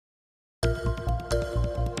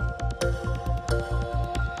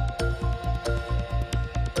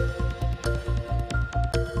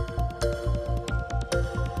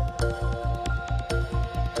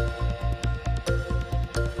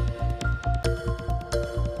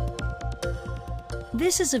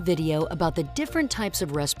This is a video about the different types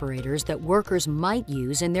of respirators that workers might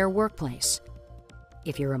use in their workplace.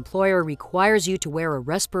 If your employer requires you to wear a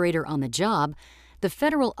respirator on the job, the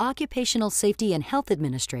Federal Occupational Safety and Health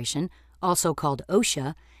Administration, also called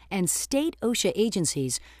OSHA, and state OSHA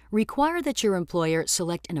agencies require that your employer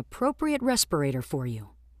select an appropriate respirator for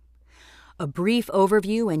you. A brief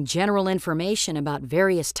overview and general information about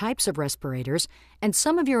various types of respirators and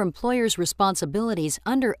some of your employer's responsibilities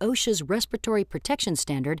under OSHA's Respiratory Protection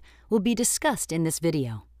Standard will be discussed in this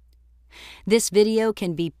video. This video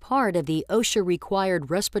can be part of the OSHA-required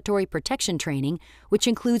respiratory protection training, which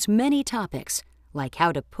includes many topics, like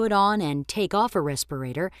how to put on and take off a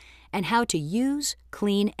respirator, and how to use,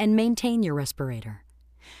 clean, and maintain your respirator.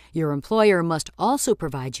 Your employer must also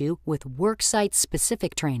provide you with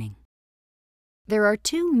worksite-specific training. There are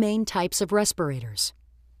two main types of respirators: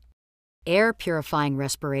 air-purifying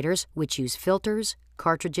respirators, which use filters,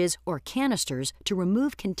 cartridges, or canisters to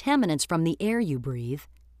remove contaminants from the air you breathe,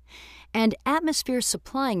 and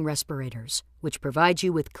atmosphere-supplying respirators, which provide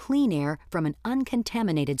you with clean air from an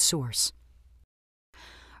uncontaminated source.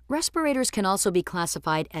 Respirators can also be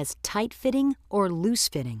classified as tight-fitting or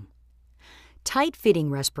loose-fitting.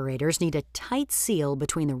 Tight-fitting respirators need a tight seal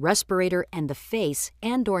between the respirator and the face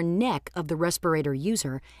and/or neck of the respirator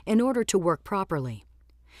user in order to work properly.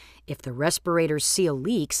 If the respirator's seal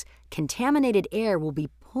leaks, contaminated air will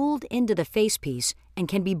be pulled into the facepiece and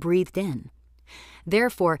can be breathed in.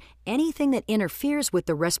 Therefore, anything that interferes with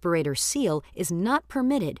the respirator seal is not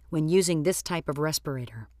permitted when using this type of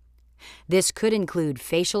respirator. This could include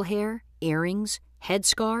facial hair, earrings,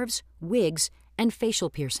 headscarves, wigs, and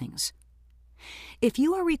facial piercings. If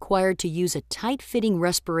you are required to use a tight-fitting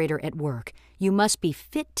respirator at work, you must be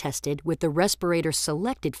fit tested with the respirator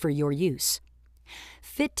selected for your use.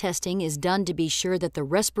 Fit testing is done to be sure that the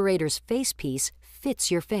respirator's facepiece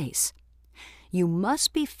fits your face. You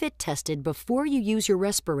must be fit tested before you use your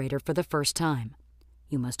respirator for the first time.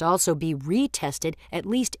 You must also be retested at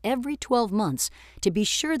least every 12 months to be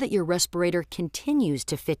sure that your respirator continues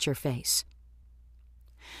to fit your face.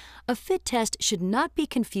 A fit test should not be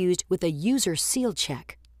confused with a user seal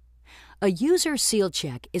check. A user seal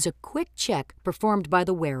check is a quick check performed by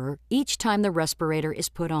the wearer each time the respirator is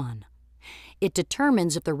put on. It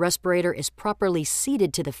determines if the respirator is properly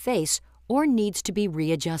seated to the face or needs to be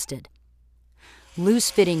readjusted.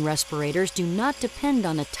 Loose-fitting respirators do not depend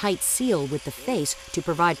on a tight seal with the face to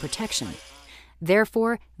provide protection.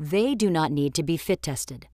 Therefore, they do not need to be fit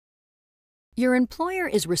tested. Your employer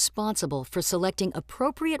is responsible for selecting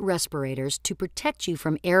appropriate respirators to protect you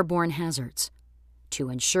from airborne hazards. To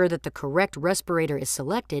ensure that the correct respirator is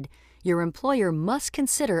selected, your employer must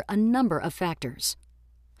consider a number of factors.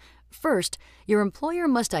 First, your employer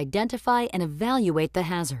must identify and evaluate the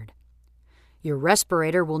hazard. Your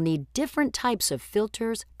respirator will need different types of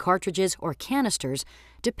filters, cartridges, or canisters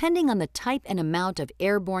depending on the type and amount of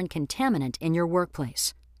airborne contaminant in your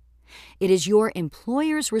workplace. It is your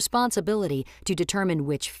employer's responsibility to determine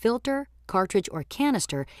which filter, cartridge, or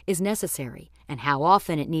canister is necessary and how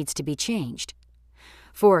often it needs to be changed.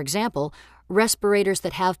 For example, respirators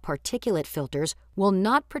that have particulate filters will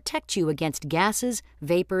not protect you against gases,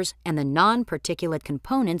 vapors, and the non-particulate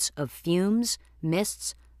components of fumes,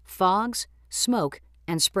 mists, fogs, smoke,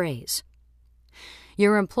 and sprays.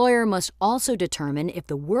 Your employer must also determine if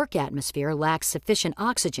the work atmosphere lacks sufficient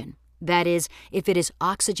oxygen. That is, if it is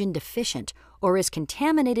oxygen deficient or is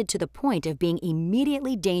contaminated to the point of being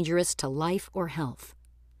immediately dangerous to life or health.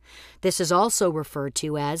 This is also referred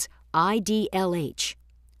to as IDLH.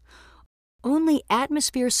 Only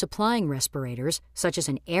atmosphere-supplying respirators, such as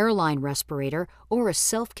an airline respirator or a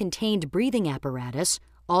self-contained breathing apparatus,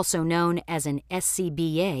 also known as an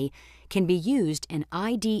SCBA, can be used in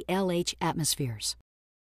IDLH atmospheres.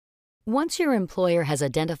 Once your employer has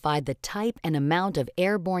identified the type and amount of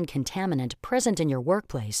airborne contaminant present in your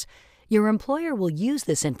workplace, your employer will use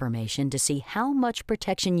this information to see how much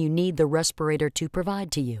protection you need the respirator to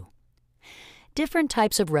provide to you. Different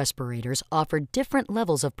types of respirators offer different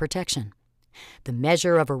levels of protection. The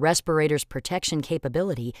measure of a respirator's protection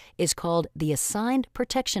capability is called the Assigned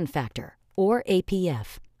Protection Factor, or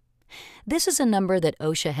APF. This is a number that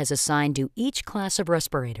OSHA has assigned to each class of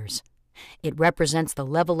respirators. It represents the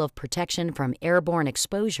level of protection from airborne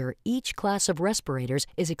exposure each class of respirators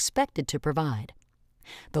is expected to provide.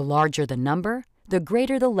 The larger the number, the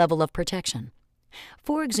greater the level of protection.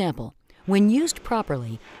 For example, when used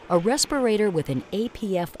properly, a respirator with an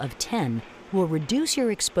APF of 10 will reduce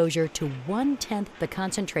your exposure to 1/10 the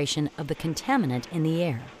concentration of the contaminant in the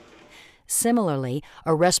air. Similarly,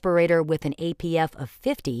 a respirator with an APF of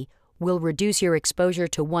 50 will reduce your exposure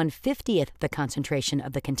to 1/50th the concentration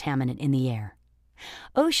of the contaminant in the air.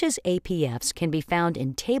 OSHA's APFs can be found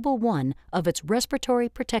in Table 1 of its Respiratory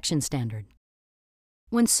Protection Standard.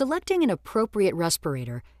 When selecting an appropriate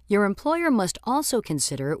respirator, your employer must also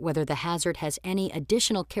consider whether the hazard has any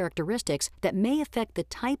additional characteristics that may affect the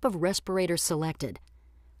type of respirator selected.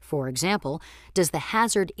 For example, does the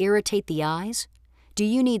hazard irritate the eyes? Do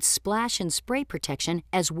you need splash and spray protection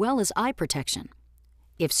as well as eye protection?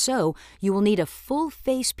 If so, you will need a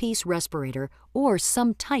full-face-piece respirator or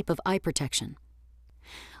some type of eye protection.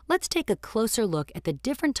 Let's take a closer look at the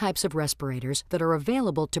different types of respirators that are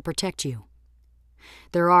available to protect you.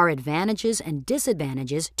 There are advantages and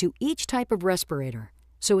disadvantages to each type of respirator,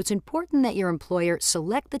 so it's important that your employer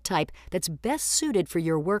select the type that's best suited for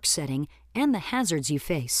your work setting and the hazards you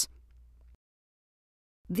face.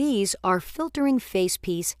 These are filtering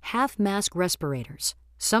facepiece half-mask respirators,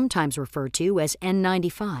 sometimes referred to as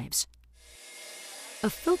N95s. A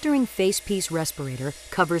filtering facepiece respirator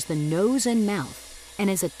covers the nose and mouth and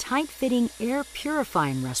is a tight-fitting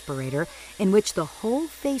air-purifying respirator in which the whole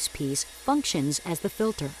facepiece functions as the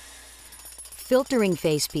filter. Filtering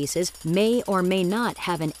facepieces may or may not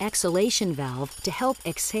have an exhalation valve to help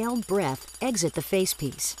exhaled breath exit the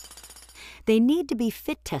facepiece. They need to be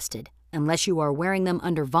fit-tested unless you are wearing them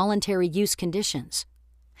under voluntary use conditions.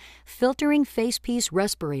 Filtering facepiece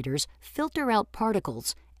respirators filter out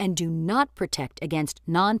particles and do not protect against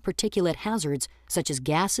non-particulate hazards such as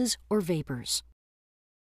gases or vapors.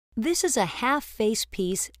 This is a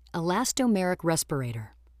half-facepiece elastomeric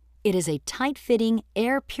respirator. It is a tight-fitting,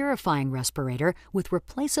 air-purifying respirator with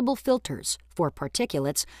replaceable filters for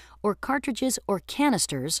particulates or cartridges or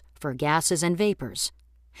canisters for gases and vapors.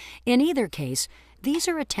 In either case, these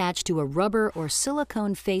are attached to a rubber or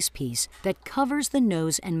silicone facepiece that covers the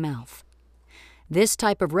nose and mouth. This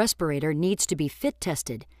type of respirator needs to be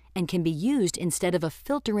fit-tested and can be used instead of a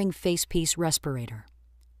filtering facepiece respirator.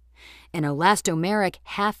 An elastomeric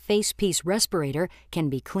half-facepiece respirator can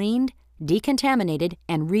be cleaned, decontaminated,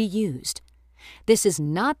 and reused. This is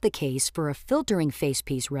not the case for a filtering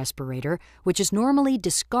facepiece respirator, which is normally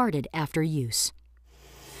discarded after use.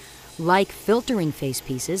 Like filtering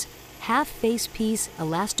facepieces, half-facepiece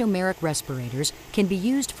elastomeric respirators can be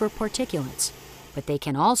used for particulates, but they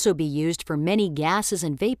can also be used for many gases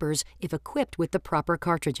and vapors if equipped with the proper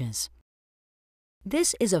cartridges.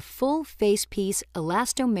 This is a full-facepiece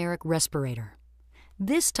elastomeric respirator.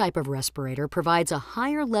 This type of respirator provides a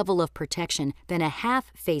higher level of protection than a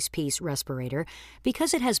half-facepiece respirator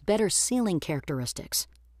because it has better sealing characteristics.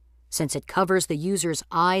 Since it covers the user's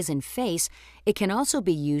eyes and face, it can also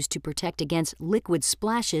be used to protect against liquid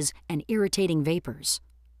splashes and irritating vapors.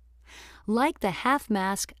 Like the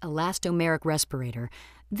half-mask elastomeric respirator,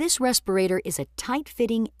 this respirator is a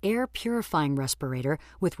tight-fitting air-purifying respirator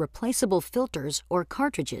with replaceable filters or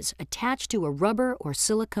cartridges attached to a rubber or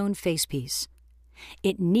silicone facepiece.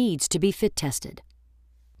 It needs to be fit-tested.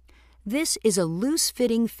 This is a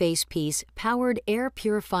loose-fitting facepiece powered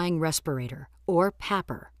air-purifying respirator, or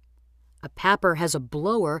PAPR. A PAPR has a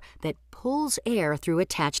blower that pulls air through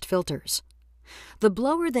attached filters. The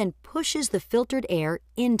blower then pushes the filtered air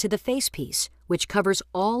into the facepiece, which covers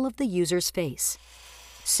all of the user's face.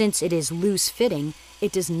 Since it is loose-fitting,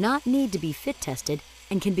 it does not need to be fit-tested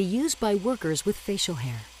and can be used by workers with facial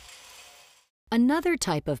hair. Another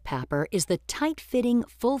type of PAPR is the tight-fitting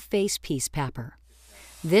full-facepiece PAPR.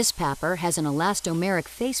 This PAPR has an elastomeric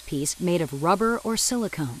facepiece made of rubber or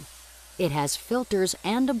silicone. It has filters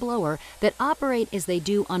and a blower that operate as they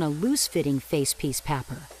do on a loose-fitting facepiece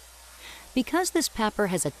PAPR. Because this PAPR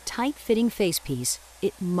has a tight-fitting facepiece,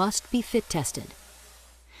 it must be fit-tested.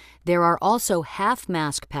 There are also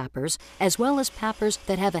half-mask PAPRs as well as PAPRs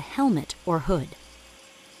that have a helmet or hood.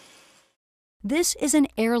 This is an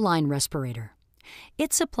airline respirator.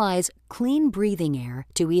 It supplies clean breathing air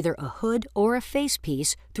to either a hood or a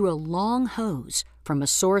facepiece through a long hose from a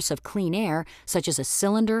source of clean air such as a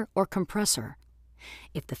cylinder or compressor.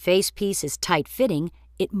 If the facepiece is tight-fitting,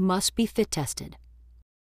 it must be fit-tested.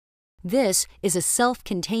 This is a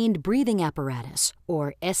self-contained breathing apparatus,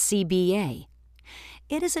 or SCBA.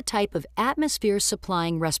 It is a type of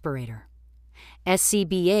atmosphere-supplying respirator.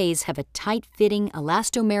 SCBAs have a tight-fitting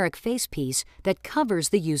elastomeric facepiece that covers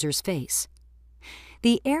the user's face.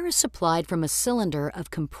 The air is supplied from a cylinder of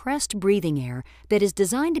compressed breathing air that is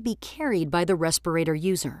designed to be carried by the respirator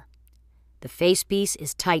user. The facepiece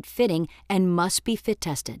is tight-fitting and must be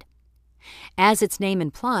fit-tested. As its name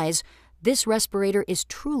implies, this respirator is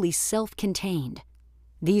truly self-contained.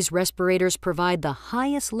 These respirators provide the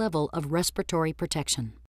highest level of respiratory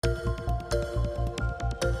protection.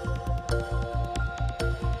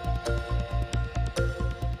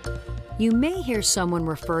 You may hear someone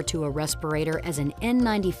refer to a respirator as an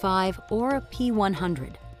N95 or a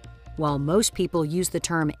P100. While most people use the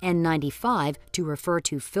term N95 to refer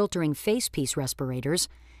to filtering facepiece respirators,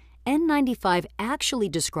 N95 actually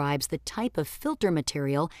describes the type of filter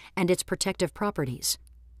material and its protective properties.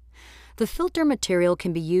 The filter material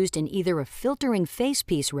can be used in either a filtering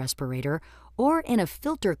facepiece respirator or in a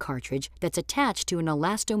filter cartridge that's attached to an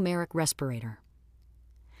elastomeric respirator.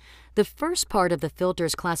 The first part of the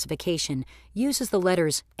filter's classification uses the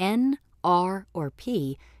letters N, R, or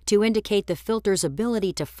P to indicate the filter's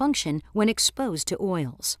ability to function when exposed to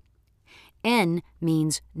oils. N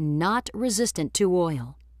means not resistant to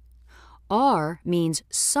oil. R means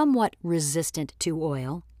somewhat resistant to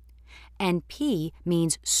oil. And P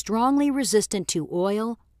means strongly resistant to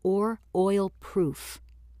oil or oil-proof.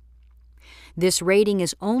 This rating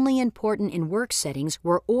is only important in work settings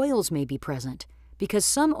where oils may be present, because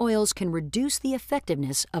some oils can reduce the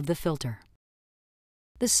effectiveness of the filter.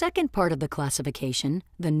 The second part of the classification,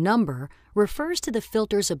 the number, refers to the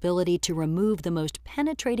filter's ability to remove the most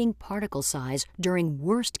penetrating particle size during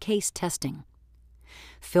worst-case testing.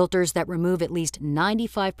 Filters that remove at least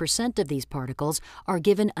 95% of these particles are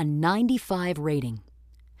given a 95 rating.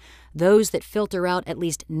 Those that filter out at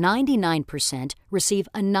least 99% receive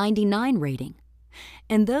a 99 rating.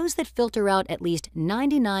 And those that filter out at least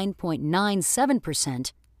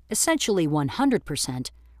 99.97%, essentially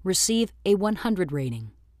 100%, receive a 100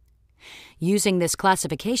 rating. Using this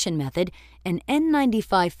classification method, an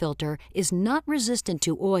N95 filter is not resistant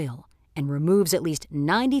to oil and removes at least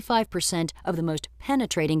 95% of the most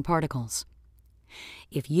penetrating particles.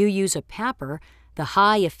 If you use a PAPR, the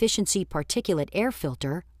high-efficiency particulate air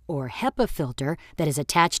filter, or HEPA filter that is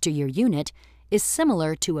attached to your unit, is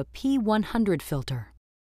similar to a P100 filter.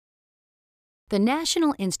 The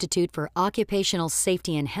National Institute for Occupational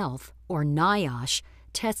Safety and Health, or NIOSH,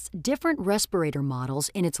 tests different respirator models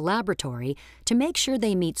in its laboratory to make sure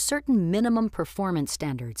they meet certain minimum performance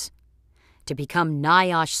standards. To become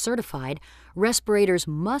NIOSH certified, respirators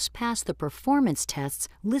must pass the performance tests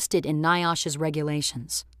listed in NIOSH's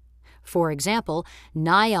regulations. For example,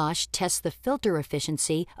 NIOSH tests the filter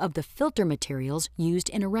efficiency of the filter materials used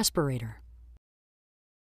in a respirator.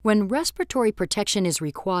 When respiratory protection is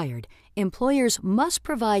required, employers must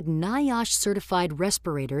provide NIOSH-certified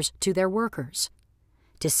respirators to their workers.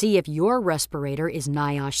 To see if your respirator is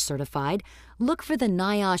NIOSH certified, look for the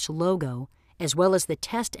NIOSH logo, as well as the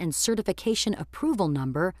Test and Certification Approval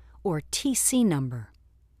Number, or TC number.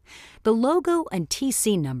 The logo and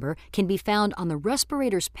TC number can be found on the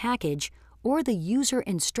respirator's package or the user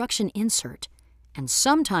instruction insert, and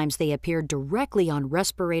sometimes they appear directly on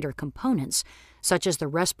respirator components, such as the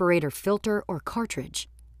respirator filter or cartridge.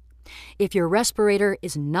 If your respirator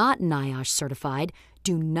is not NIOSH certified,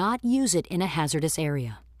 do not use it in a hazardous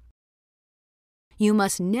area. You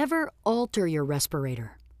must never alter your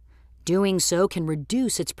respirator. Doing so can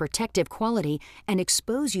reduce its protective quality and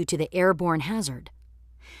expose you to the airborne hazard.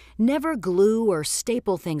 Never glue or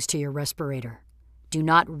staple things to your respirator. Do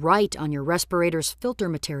not write on your respirator's filter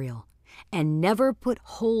material, and never put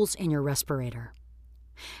holes in your respirator.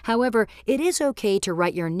 However, it is okay to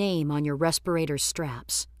write your name on your respirator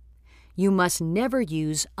straps. You must never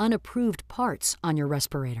use unapproved parts on your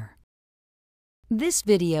respirator. This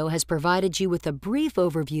video has provided you with a brief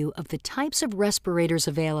overview of the types of respirators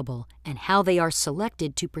available and how they are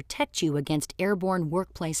selected to protect you against airborne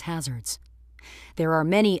workplace hazards. There are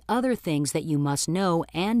many other things that you must know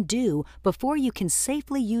and do before you can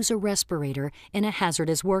safely use a respirator in a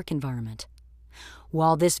hazardous work environment.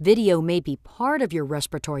 While this video may be part of your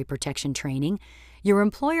respiratory protection training, your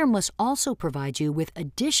employer must also provide you with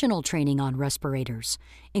additional training on respirators,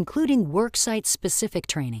 including worksite-specific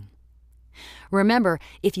training. Remember,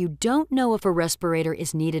 if you don't know if a respirator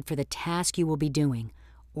is needed for the task you will be doing,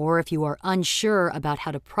 or if you are unsure about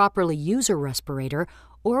how to properly use a respirator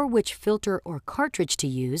or which filter or cartridge to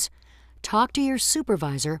use, talk to your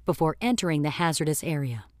supervisor before entering the hazardous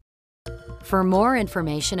area. For more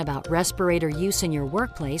information about respirator use in your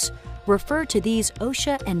workplace, refer to these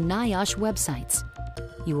OSHA and NIOSH websites.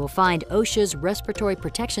 You will find OSHA's Respiratory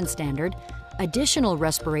Protection Standard, additional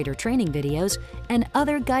respirator training videos, and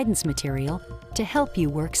other guidance material to help you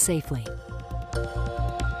work safely.